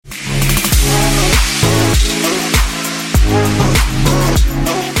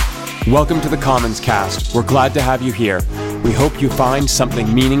Welcome to the Commons Cast. We're glad to have you here. We hope you find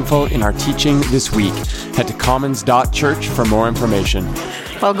something meaningful in our teaching this week. Head to commons.church for more information.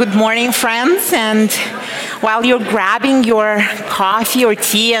 Well, good morning, friends. And while you're grabbing your coffee or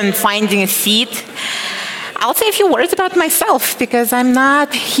tea and finding a seat, I'll say a few words about myself because I'm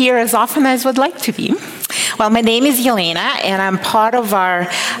not here as often as I would like to be. Well, my name is Yelena, and I'm part of our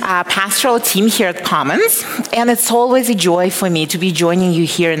pastoral team here at Commons, and it's always a joy for me to be joining you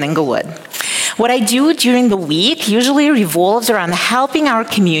here in Inglewood. What I do during the week usually revolves around helping our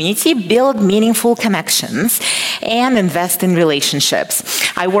community build meaningful connections and invest in relationships.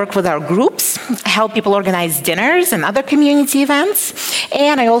 I work with our groups, help people organize dinners and other community events,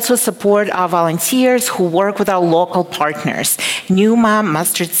 and I also support our volunteers who work with our local partners, Numa,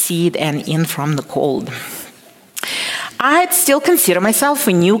 Mustard Seed, and In From the Cold. I'd still consider myself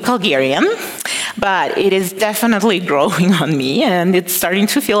a new Calgarian, but it is definitely growing on me, and it's starting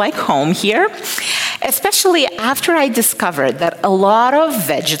to feel like home here, especially after I discovered that a lot of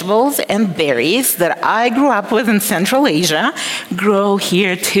vegetables and berries that I grew up with in Central Asia grow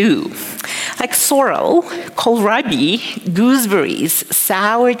here too. Like sorrel, kohlrabi, gooseberries,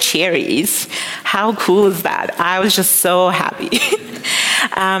 sour cherries. How cool is that? I was just so happy.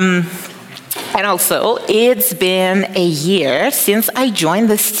 And also, it's been a year since I joined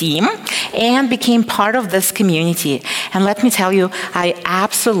this team and became part of this community. And let me tell you, I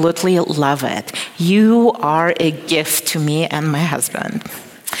absolutely love it. You are a gift to me and my husband.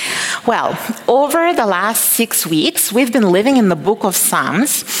 Well, over the last 6 weeks, we've been living in the book of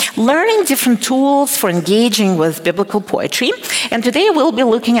Psalms, learning different tools for engaging with biblical poetry. And today we'll be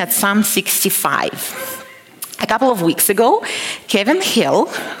looking at Psalm 65. A couple of weeks ago, Kevin Hill,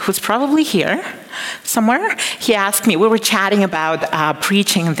 who's probably here somewhere, he asked me, we were chatting about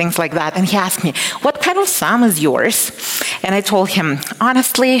preaching and things like that, and he asked me, what kind of psalm is yours? And I told him,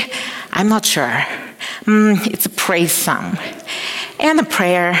 honestly, I'm not sure. It's a praise psalm and a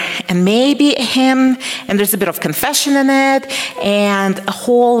prayer and maybe a hymn, and there's a bit of confession in it and a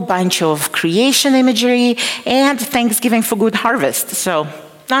whole bunch of creation imagery and thanksgiving for good harvest. So,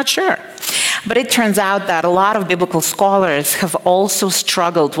 not sure. But it turns out that a lot of biblical scholars have also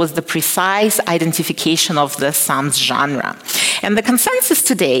struggled with the precise identification of the Psalms genre. And the consensus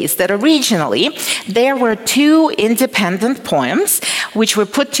today is that originally there were two independent poems which were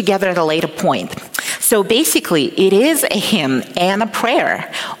put together at a later point. So basically, it is a hymn and a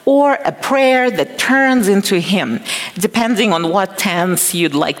prayer, or a prayer that turns into a hymn, depending on what tense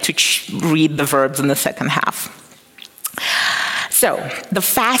you'd like to read the verbs in the second half. So, the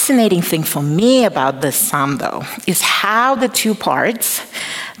fascinating thing for me about this psalm, though, is how the two parts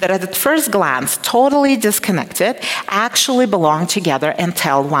that at first glance totally disconnected actually belong together and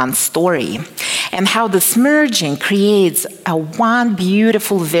tell one story, and how this merging creates one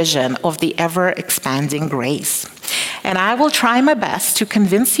beautiful vision of the ever-expanding grace. And I will try my best to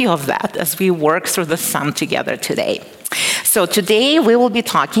convince you of that as we work through the psalm together today. So today we will be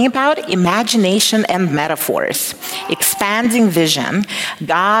talking about imagination and metaphors, expanding vision,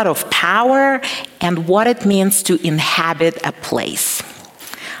 God of power, and what it means to inhabit a place.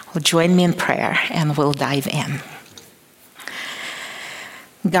 Well, join me in prayer and we'll dive in.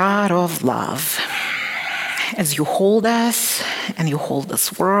 God of love, as you hold us and you hold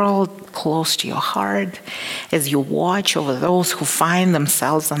this world close to your heart, as you watch over those who find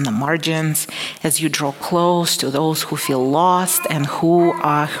themselves on the margins, as you draw close to those who feel lost and who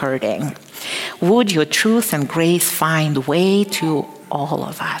are hurting, would your truth and grace find way to all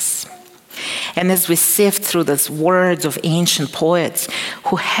of us? And as we sift through these words of ancient poets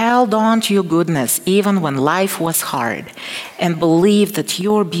who held on to your goodness even when life was hard and believed that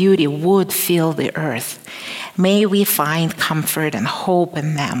your beauty would fill the earth, may we find comfort and hope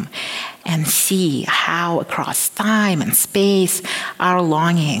in them and see how across time and space our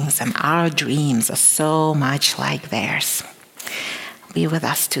longings and our dreams are so much like theirs. Be with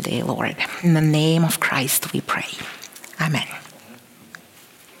us today, Lord. In the name of Christ we pray. Amen.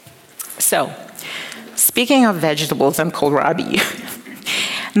 So, speaking of vegetables and kohlrabi,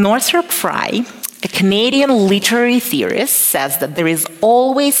 Northrop Frye, a Canadian literary theorist, says that there is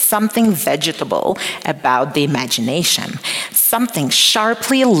always something vegetable about the imagination, something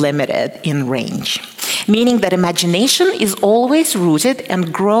sharply limited in range, meaning that imagination is always rooted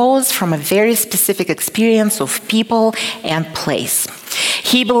and grows from a very specific experience of people and place.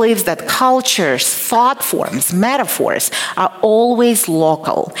 He believes that cultures, thought forms, metaphors are always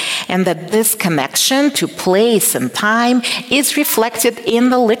local, and that this connection to place and time is reflected in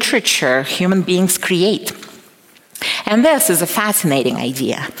the literature human beings create. And this is a fascinating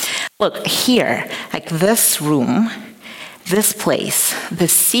idea. Look, here, like this room, This place,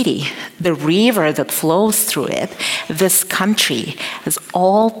 this city, the river that flows through it, this country is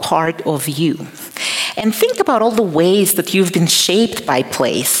all part of you. And think about all the ways that you've been shaped by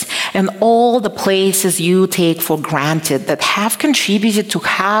place and all the places you take for granted that have contributed to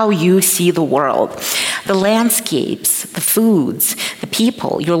how you see the world. The landscapes, the foods, the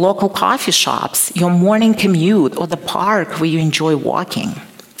people, your local coffee shops, your morning commute, or the park where you enjoy walking.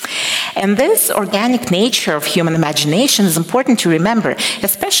 And this organic nature of human imagination is important to remember,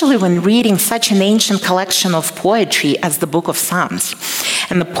 especially when reading such an ancient collection of poetry as the Book of Psalms.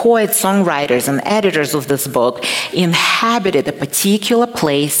 And the poets, songwriters, and editors of this book inhabited a particular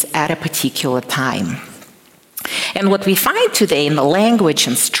place at a particular time. And what we find today in the language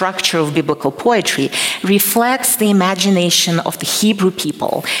and structure of biblical poetry reflects the imagination of the Hebrew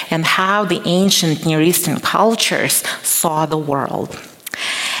people and how the ancient Near Eastern cultures saw the world.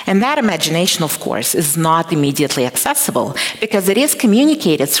 And that imagination, of course, is not immediately accessible because it is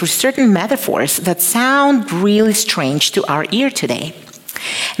communicated through certain metaphors that sound really strange to our ear today.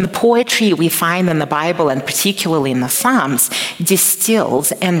 And the poetry we find in the Bible, and particularly in the Psalms,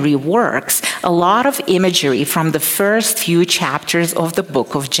 distills and reworks a lot of imagery from the first few chapters of the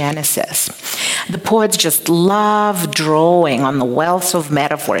book of Genesis. The poets just love drawing on the wealth of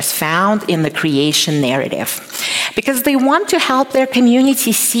metaphors found in the creation narrative because they want to help their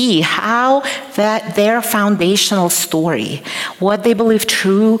community see how that their foundational story, what they believe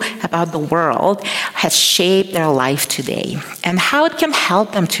true about the world, has shaped their life today and how it can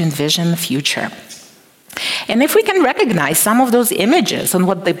help them to envision the future. And if we can recognize some of those images and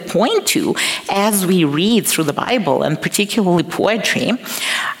what they point to as we read through the Bible, and particularly poetry,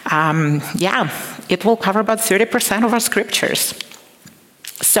 it will cover about 30% of our scriptures.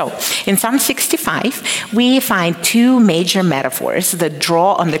 So, in Psalm 65, we find two major metaphors that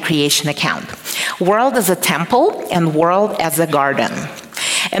draw on the creation account: world as a temple and world as a garden.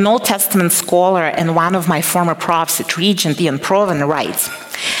 An Old Testament scholar and one of my former profs at Regent, Ian Provan, writes,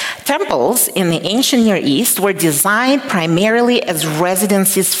 temples in the ancient Near East were designed primarily as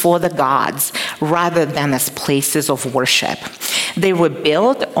residences for the gods rather than as places of worship. They were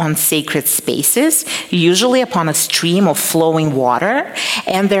built on sacred spaces, usually upon a stream of flowing water,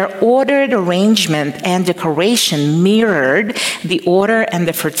 and their ordered arrangement and decoration mirrored the order and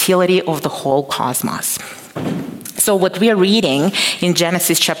the fertility of the whole cosmos. So what we are reading in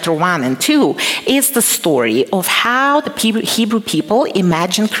Genesis chapter 1 and 2 is the story of how the Hebrew people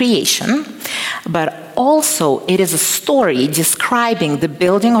imagined creation, but also it is a story describing the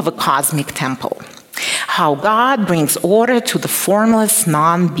building of a cosmic temple. How God brings order to the formless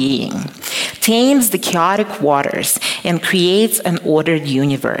non-being, tames the chaotic waters, and creates an ordered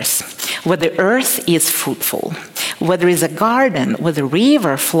universe, where the earth is fruitful, where there is a garden with a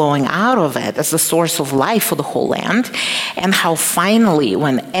river flowing out of it as a source of life for the whole land, and how finally,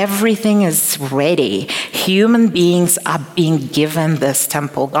 when everything is ready, human beings are being given this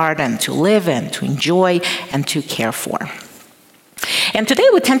temple garden to live in, to enjoy, and to care for. And today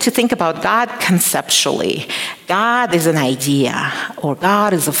we tend to think about God conceptually. God is an idea, or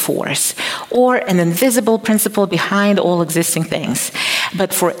God is a force, or an invisible principle behind all existing things.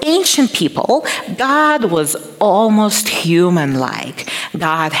 But for ancient people, God was almost human-like.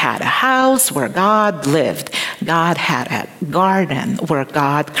 God had a house where God lived. God had a garden where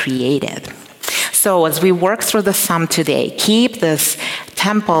God created. So as we work through the psalm today, keep this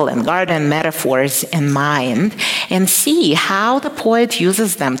temple and garden metaphors in mind and see how the poet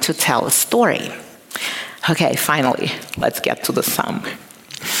uses them to tell a story. Okay, finally, let's get to the psalm.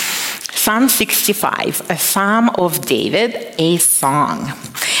 Psalm 65, a psalm of David, a song.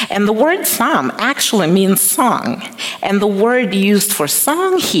 And the word psalm actually means song. And the word used for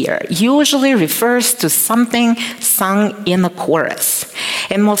song here usually refers to something sung in a chorus.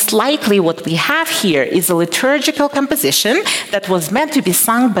 And most likely what we have here is a liturgical composition that was meant to be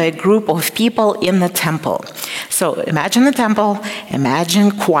sung by a group of people in the temple. So imagine the temple, imagine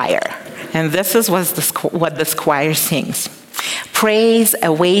choir. And this is what this choir sings. Praise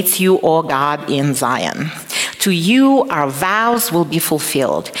awaits you, O God, in Zion. To you our vows will be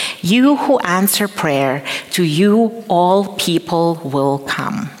fulfilled. You who answer prayer, to you all people will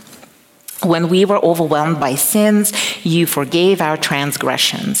come. When we were overwhelmed by sins, you forgave our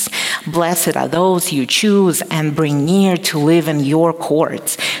transgressions. Blessed are those you choose and bring near to live in your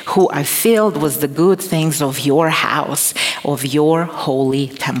courts, who are filled with the good things of your house, of your holy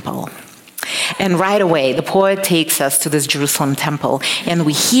temple. And right away, the poet takes us to this Jerusalem temple, and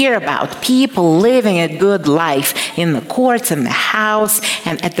we hear about people living a good life in the courts and the house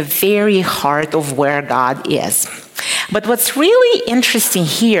and at the very heart of where God is. But what's really interesting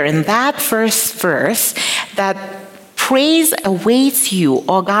here in that first verse, that praise awaits you,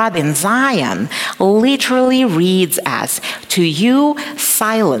 O God, in Zion, literally reads as, to you,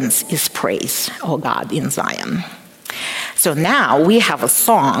 silence is praise, O God, in Zion. So now we have a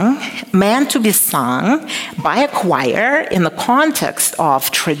song meant to be sung by a choir in the context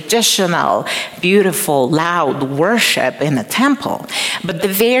of traditional, beautiful, loud worship in a temple. But the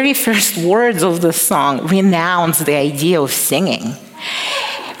very first words of the song renounce the idea of singing.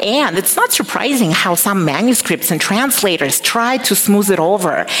 And it's not surprising how some manuscripts and translators tried to smooth it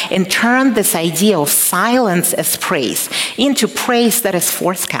over and turn this idea of silence as praise into praise that is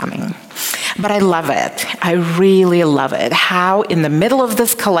forthcoming. But I love it. I really love it. How in the middle of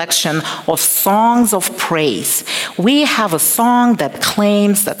this collection of songs of praise, we have a song that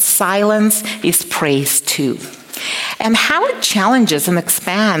claims that silence is praise too. And how it challenges and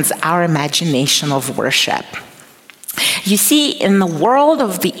expands our imagination of worship. You see, in the world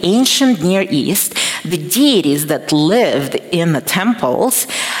of the ancient Near East, the deities that lived in the temples,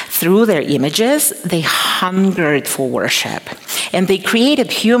 through their images, they hungered for worship. And they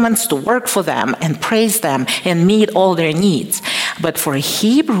created humans to work for them and praise them and meet all their needs. But for a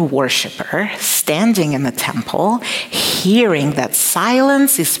Hebrew worshiper standing in the temple, hearing that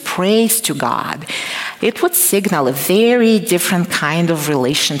silence is praise to God, it would signal a very different kind of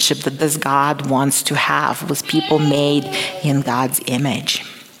relationship that this God wants to have with people made in God's image.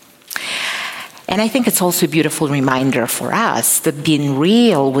 And I think it's also a beautiful reminder for us that being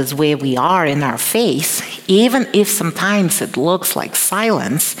real with where we are in our faith, even if sometimes it looks like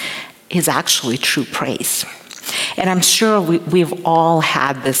silence, is actually true praise. And I'm sure we've all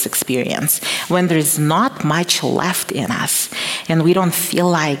had this experience when there's not much left in us and we don't feel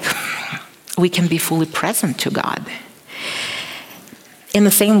like we can be fully present to God. In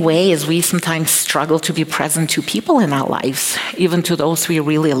the same way as we sometimes struggle to be present to people in our lives, even to those we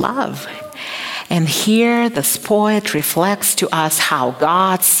really love. And here this poet reflects to us how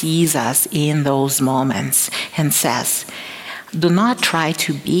God sees us in those moments and says, do not try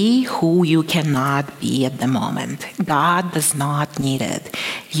to be who you cannot be at the moment. God does not need it.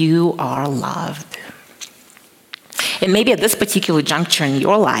 You are loved. And maybe at this particular juncture in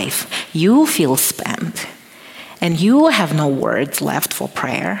your life, you feel spent and you have no words left for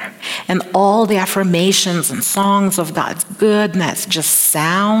prayer. And all the affirmations and songs of God's goodness just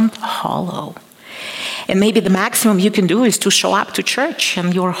sound hollow. And maybe the maximum you can do is to show up to church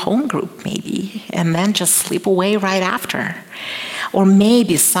and your home group maybe, and then just sleep away right after. Or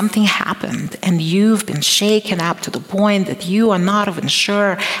maybe something happened and you've been shaken up to the point that you are not even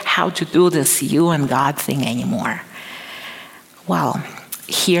sure how to do this you and God thing anymore. Well,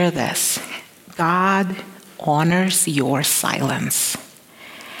 hear this. God honors your silence,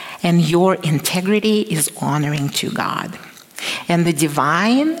 and your integrity is honoring to God. And the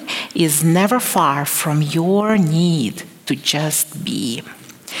divine is never far from your need to just be.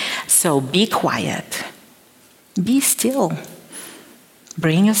 So be quiet, be still,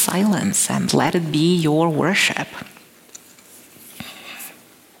 bring your silence and let it be your worship.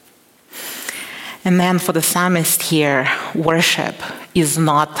 And then for the psalmist here, worship is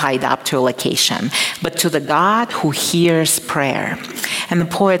not tied up to a location, but to the God who hears prayer. And the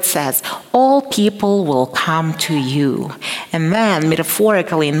poet says, all people will come to you. And then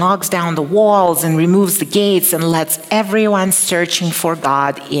metaphorically knocks down the walls and removes the gates and lets everyone searching for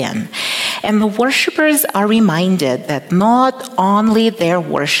God in. And the worshipers are reminded that not only their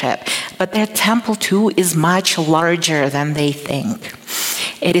worship, but their temple too is much larger than they think.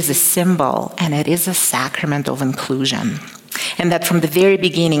 It is a symbol and it is a sacrament of inclusion. And that from the very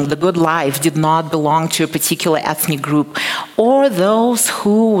beginning, the good life did not belong to a particular ethnic group or those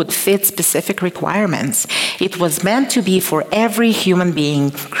who would fit specific requirements. It was meant to be for every human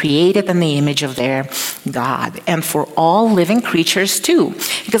being created in the image of their God, and for all living creatures too.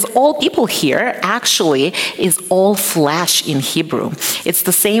 Because all people here actually is all flesh in Hebrew. It's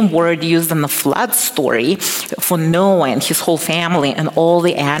the same word used in the flood story for Noah and his whole family and all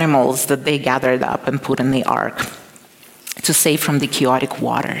the animals that they gathered up and put in the ark to save from the chaotic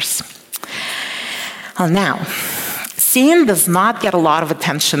waters. Well, now, sin does not get a lot of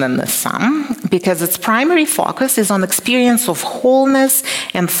attention in this psalm because its primary focus is on the experience of wholeness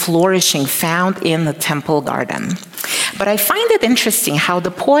and flourishing found in the temple garden. But I find it interesting how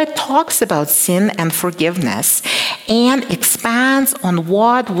the poet talks about sin and forgiveness and expands on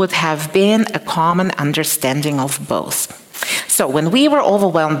what would have been a common understanding of both. So when we were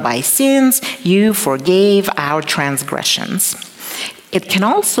overwhelmed by sins, you forgave our transgressions. It can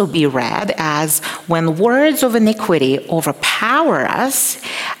also be read as when words of iniquity overpower us,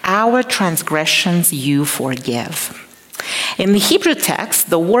 our transgressions you forgive. In the Hebrew text,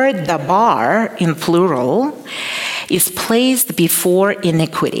 the word dabar in plural is placed before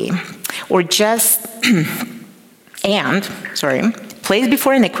iniquity, or just, placed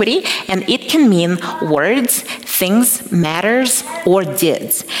before iniquity, and it can mean words, things, matters, or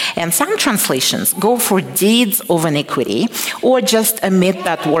deeds. And some translations go for deeds of iniquity, or just omit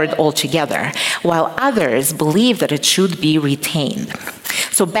that word altogether, while others believe that it should be retained.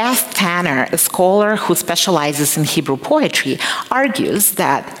 So Beth Tanner, a scholar who specializes in Hebrew poetry, argues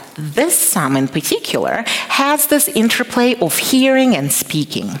that this psalm in particular has this interplay of hearing and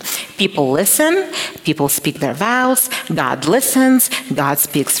speaking. People listen, people speak their vows, God listens, God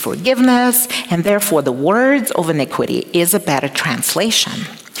speaks forgiveness, and therefore the words of iniquity is a better translation.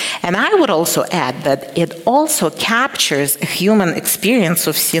 And I would also add that it also captures a human experience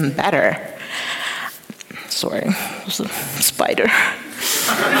of sin better. Sorry, there's a spider.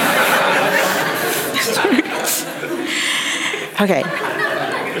 Okay.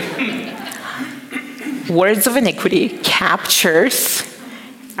 Words of iniquity captures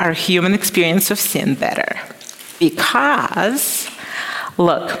our human experience of sin better. Because,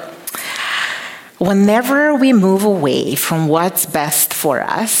 look, whenever we move away from what's best for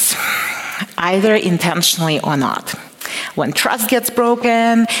us, either intentionally or not, when trust gets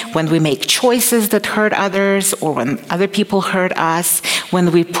broken, when we make choices that hurt others, or when other people hurt us,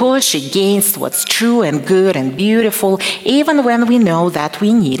 when we push against what's true and good and beautiful, even when we know that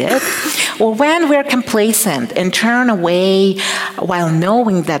we need it, or when we're complacent and turn away while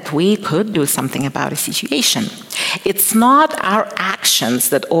knowing that we could do something about a situation, it's not our actions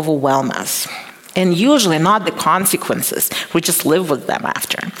that overwhelm us. And usually not the consequences. We just live with them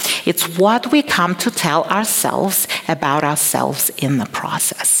after. It's what we come to tell ourselves about ourselves in the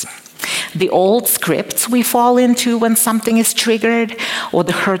process. The old scripts we fall into when something is triggered, or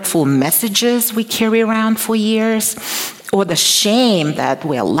the hurtful messages we carry around for years, or the shame that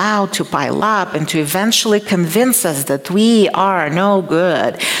we allow to pile up and to eventually convince us that we are no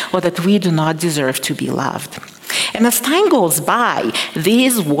good, or that we do not deserve to be loved. And as time goes by,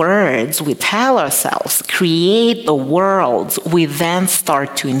 these words we tell ourselves create the worlds we then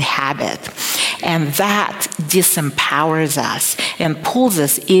start to inhabit. And that disempowers us and pulls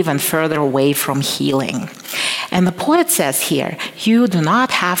us even further away from healing. And the poet says here, you do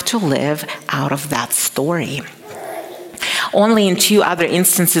not have to live out of that story. Only in 2 other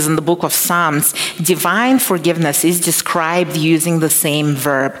instances in the book of Psalms, divine forgiveness is described using the same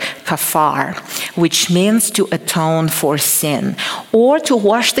verb, kafar, which means to atone for sin, or to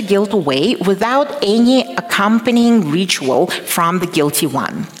wash the guilt away without any accompanying ritual from the guilty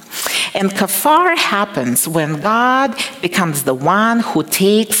one. And kafar happens when God becomes the one who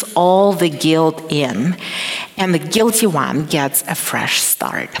takes all the guilt in, and the guilty one gets a fresh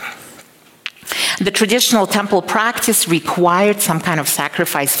start. The traditional temple practice required some kind of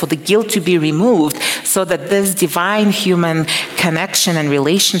sacrifice for the guilt to be removed so that this divine human connection and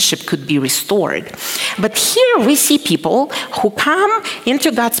relationship could be restored. But here we see people who come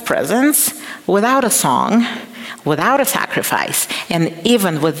into God's presence without a song, without a sacrifice, and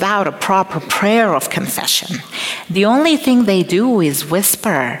even without a proper prayer of confession. The only thing they do is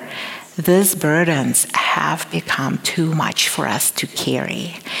whisper, "These burdens have become too much for us to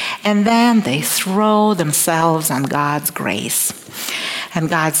carry." And then they throw themselves on God's grace. And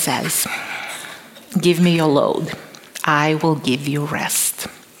God says, "Give me your load. I will give you rest."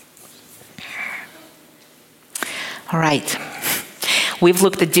 All right. We've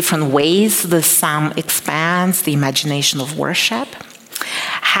looked at different ways the psalm expands the imagination of worship,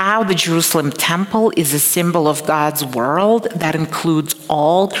 how the Jerusalem temple is a symbol of God's world that includes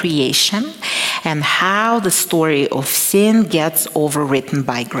all creation, and how the story of sin gets overwritten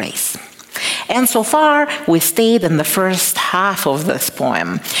by grace. And so far, we stayed in the first half of this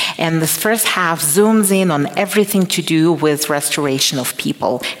poem. And this first half zooms in on everything to do with restoration of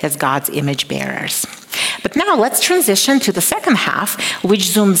people as God's image bearers. But now let's transition to the second half,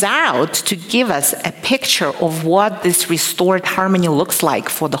 which zooms out to give us a picture of what this restored harmony looks like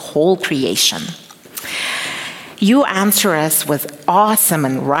for the whole creation. You answer us with awesome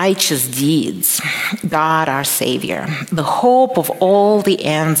and righteous deeds, God our Savior, the hope of all the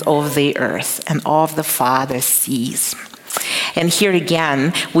ends of the earth and of the farthest seas. And here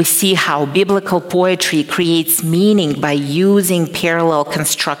again, we see how biblical poetry creates meaning by using parallel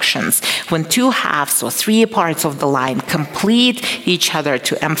constructions when 2 halves or 3 parts of the line complete each other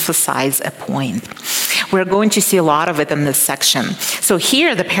to emphasize a point. We're going to see a lot of it in this section. So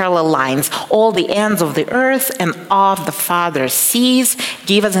here, the parallel lines, all the ends of the earth and of the farthest seas,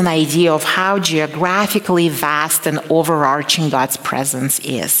 give us an idea of how geographically vast and overarching God's presence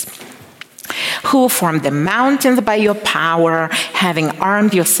is. who formed the mountains by your power, having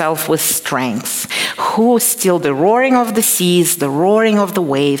armed yourself with strength, who stilled the roaring of the seas, the roaring of the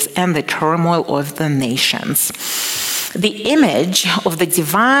waves, and the turmoil of the nations. The image of the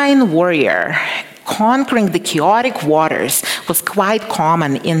divine warrior conquering the chaotic waters was quite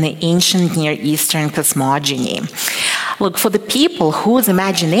common in the ancient Near Eastern cosmogony. Look, for the people whose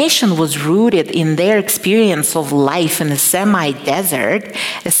imagination was rooted in their experience of life in a semi-desert,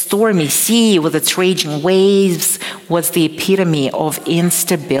 a stormy sea with its raging waves was the epitome of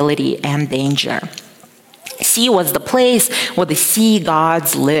instability and danger. Sea was the place where the sea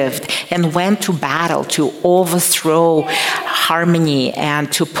gods lived and went to battle to overthrow harmony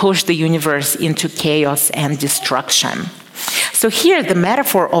and to push the universe into chaos and destruction. So here, the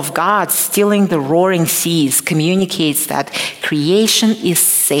metaphor of God stilling the roaring seas communicates that creation is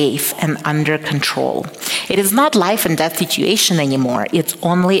safe and under control. It is not life and death situation anymore. It's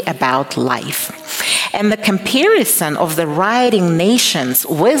only about life. And the comparison of the rioting nations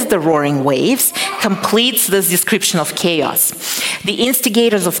with the roaring waves completes this description of chaos. The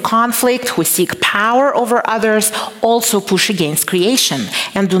instigators of conflict who seek power over others also push against creation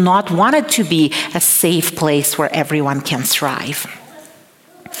and do not want it to be a safe place where everyone can thrive.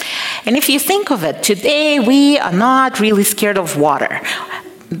 And if you think of it, today we are not really scared of water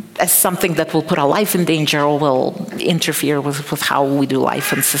as something that will put our life in danger or will interfere with how we do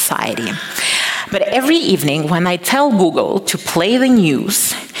life in society. But every evening when I tell Google to play the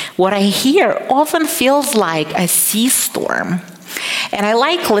news, what I hear often feels like a sea storm. And I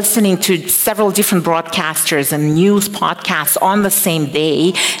like listening to several different broadcasters and news podcasts on the same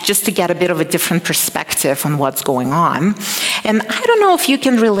day just to get a bit of a different perspective on what's going on. And I don't know if you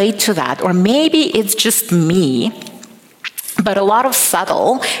can relate to that, or maybe it's just me, but a lot of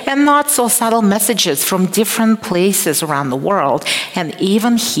subtle and not so subtle messages from different places around the world, and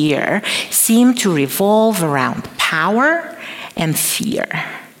even here, seem to revolve around power and fear.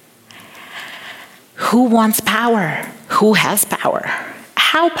 Who wants power? Who has power?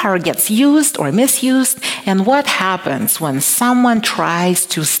 How power gets used or misused, and what happens when someone tries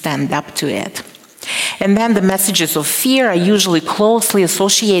to stand up to it? And then the messages of fear are usually closely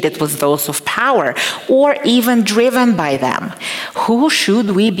associated with those of power, or even driven by them. Who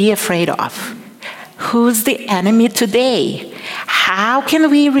should we be afraid of? Who's the enemy today? How can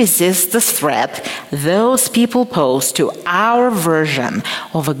we resist the threat those people pose to our version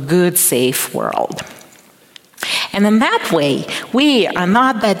of a good, safe world? And in that way, we are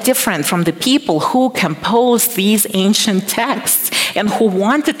not that different from the people who composed these ancient texts and who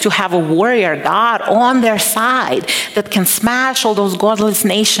wanted to have a warrior God on their side that can smash all those godless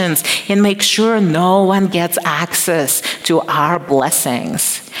nations and make sure no one gets access to our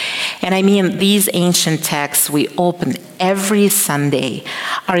blessings. And I mean, these ancient texts we open every Sunday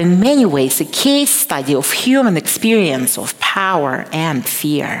are in many ways a case study of human experience of power and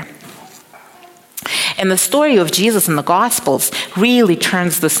fear. And the story of Jesus in the Gospels really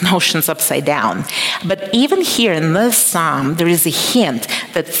turns these notions upside down. But even here in this psalm, there is a hint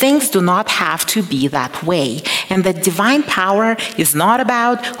that things do not have to be that way, and that divine power is not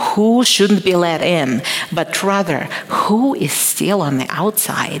about who shouldn't be let in, but rather who is still on the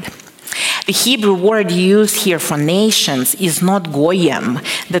outside. The Hebrew word used here for nations is not goyim,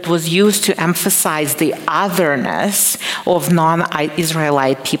 that was used to emphasize the otherness of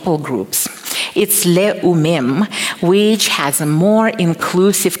non-Israelite people groups. It's leumim, which has a more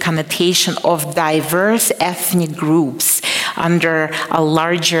inclusive connotation of diverse ethnic groups under a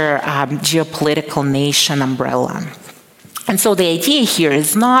larger geopolitical nation umbrella. And so the idea here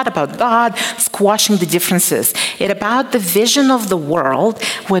is not about God squashing the differences. It's about the vision of the world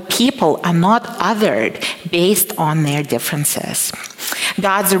where people are not othered based on their differences.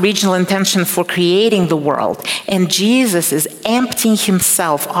 God's original intention for creating the world, and Jesus is emptying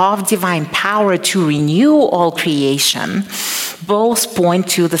himself of divine power to renew all creation, both point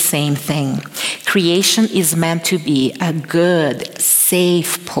to the same thing. Creation is meant to be a good,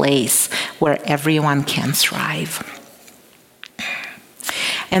 safe place where everyone can thrive.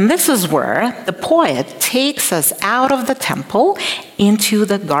 And this is where the poet takes us out of the temple into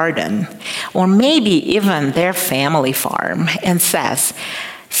the garden, or maybe even their family farm, and says,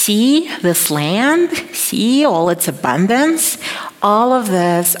 see this land, see all its abundance. All of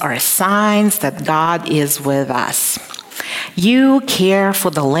this are signs that God is with us. You care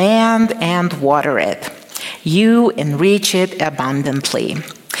for the land and water it. You enrich it abundantly.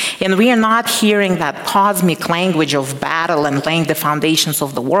 And we are not hearing that cosmic language of battle and laying the foundations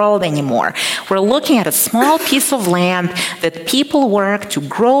of the world anymore. We're looking at a small piece of land that people work to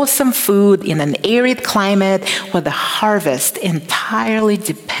grow some food in an arid climate where the harvest entirely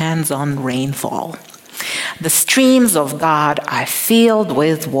depends on rainfall. The streams of God are filled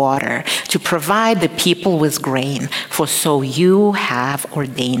with water to provide the people with grain, for so you have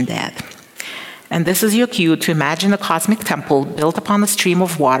ordained it. And this is your cue to imagine a cosmic temple built upon a stream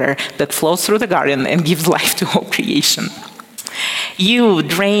of water that flows through the garden and gives life to all creation. You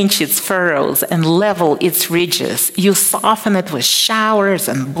drench its furrows and level its ridges. You soften it with showers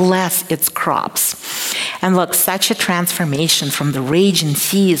and bless its crops. And look, such a transformation from the raging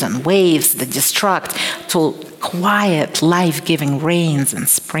seas and waves that destruct to quiet, life-giving rains and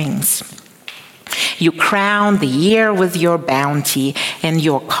springs. You crown the year with your bounty, and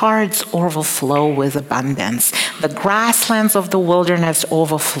your carts overflow with abundance. The grasslands of the wilderness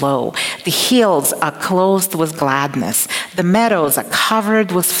overflow. The hills are clothed with gladness. The meadows are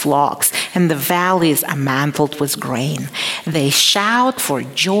covered with flocks, and the valleys are mantled with grain. They shout for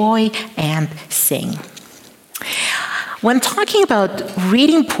joy and sing. When talking about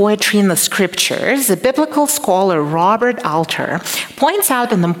reading poetry in the scriptures, the biblical scholar Robert Alter points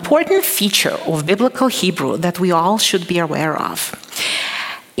out an important feature of biblical Hebrew that we all should be aware of.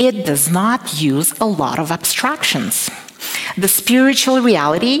 It does not use a lot of abstractions. The spiritual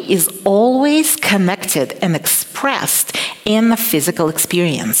reality is always connected and expressed in the physical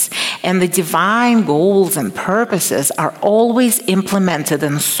experience, and the divine goals and purposes are always implemented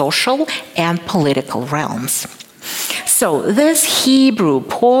in social and political realms. So these Hebrew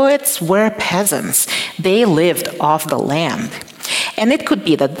poets were peasants. They lived off the land. And it could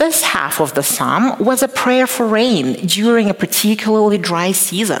be that this half of the psalm was a prayer for rain during a particularly dry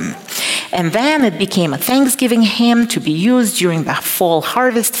season. And then it became a thanksgiving hymn to be used during the fall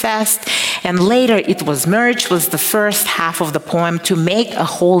harvest fest. And later it was merged with the first half of the poem to make a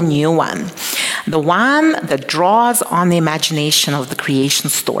whole new one. The one that draws on the imagination of the creation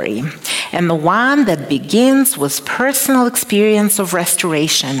story. And the one that begins with personal experience of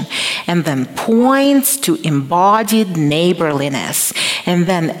restoration and then points to embodied neighborliness and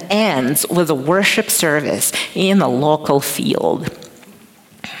then ends with a worship service in a local field.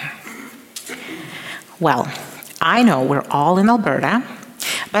 Well, I know we're all in Alberta,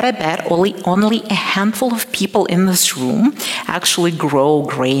 but I bet only a handful of people in this room actually grow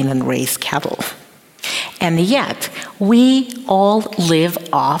grain and raise cattle. And yet, we all live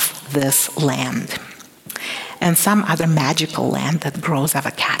off this land and some other magical land that grows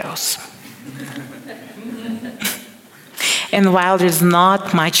avocados. And while there's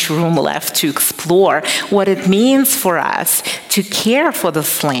not much room left to explore what it means for us to care for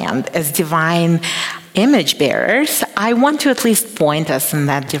this land as divine image bearers, I want to at least point us in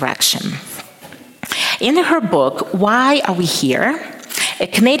that direction. In her book, Why Are We Here?, a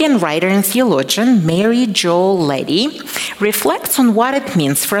Canadian writer and theologian, Mary Jo Leddy, reflects on what it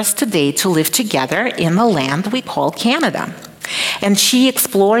means for us today to live together in the land we call Canada. And she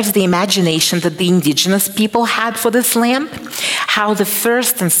explores the imagination that the indigenous people had for this land, how the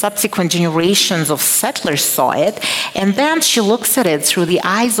first and subsequent generations of settlers saw it, and then she looks at it through the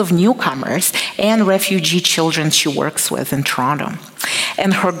eyes of newcomers and refugee children she works with in Toronto.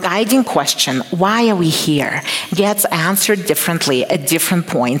 And her guiding question, why are we here, gets answered differently at different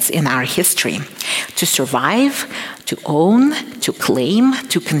points in our history. To survive, to own, to claim,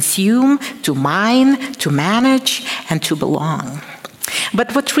 to consume, to mine, to manage, and to belong.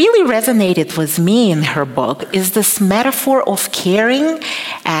 But what really resonated with me in her book is this metaphor of caring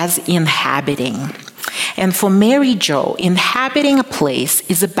as inhabiting. And for Mary Jo, inhabiting a place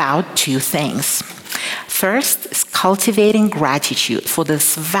is about two things. First is cultivating gratitude for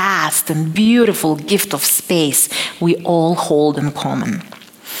this vast and beautiful gift of space we all hold in common.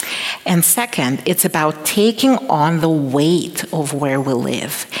 And second, it's about taking on the weight of where we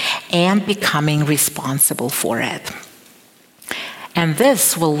live and becoming responsible for it. And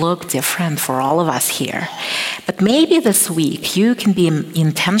this will look different for all of us here. But maybe this week you can be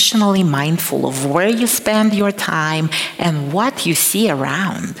intentionally mindful of where you spend your time and what you see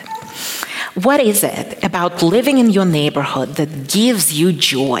around. What is it about living in your neighborhood that gives you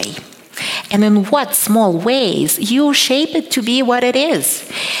joy? And in what small ways you shape it to be what it is?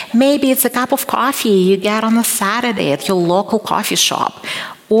 Maybe it's a cup of coffee you get on a Saturday at your local coffee shop.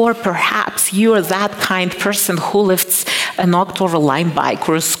 Or perhaps you're that kind person who lifts an October line bike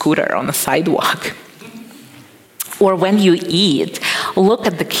or a scooter on a sidewalk. Or when you eat, look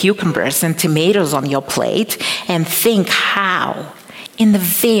at the cucumbers and tomatoes on your plate and think how in a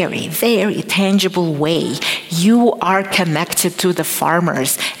very, very tangible way, you are connected to the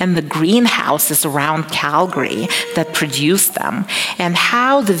farmers and the greenhouses around Calgary that produce them, and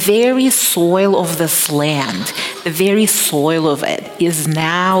how the very soil of this land, the very soil of it, is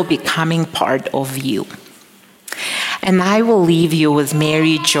now becoming part of you. And I will leave you with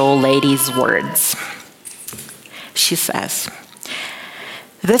Mary Jo Lady's words. She says,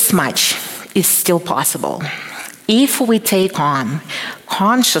 "This much is still possible if we take on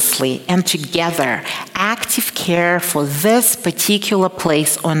consciously and together active care for this particular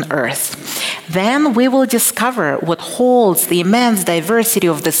place on earth. Then we will discover what holds the immense diversity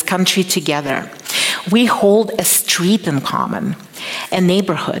of this country together. We hold a street in common, a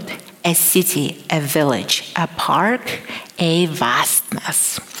neighborhood, a city, a village, a park, a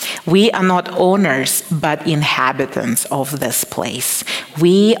vastness. We are not owners, but inhabitants of this place.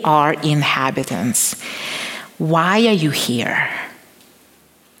 We are inhabitants. Why are you here?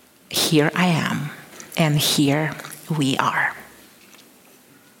 Here I am, and here we are."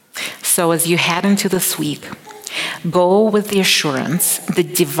 So as you head into this week, go with the assurance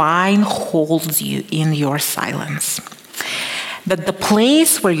that divine holds you in your silence. That the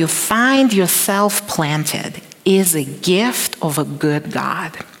place where you find yourself planted is a gift of a good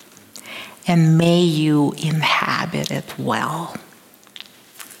God, and may you inhabit it well.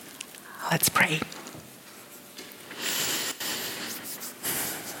 Let's pray.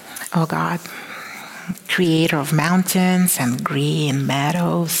 Oh God, creator of mountains and green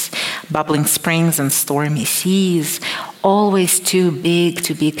meadows, bubbling springs and stormy seas, always too big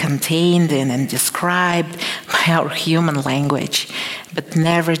to be contained in and described by our human language, but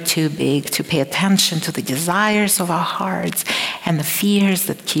never too big to pay attention to the desires of our hearts and the fears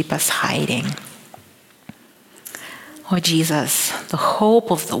that keep us hiding. Oh Jesus, the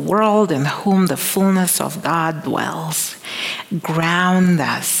hope of the world in whom the fullness of God dwells, ground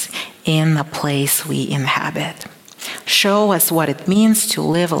us in the place we inhabit. Show us what it means to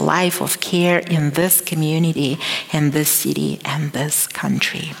live a life of care in this community, in this city, and this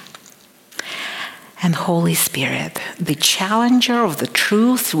country. And Holy Spirit, the challenger of the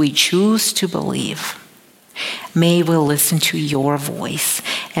truth we choose to believe, may we listen to your voice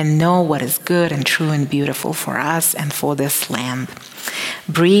and know what is good and true and beautiful for us and for this land.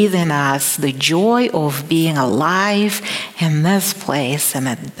 Breathe in us the joy of being alive in this place and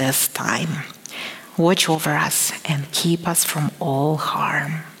at this time. Watch over us and keep us from all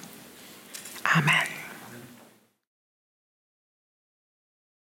harm. Amen.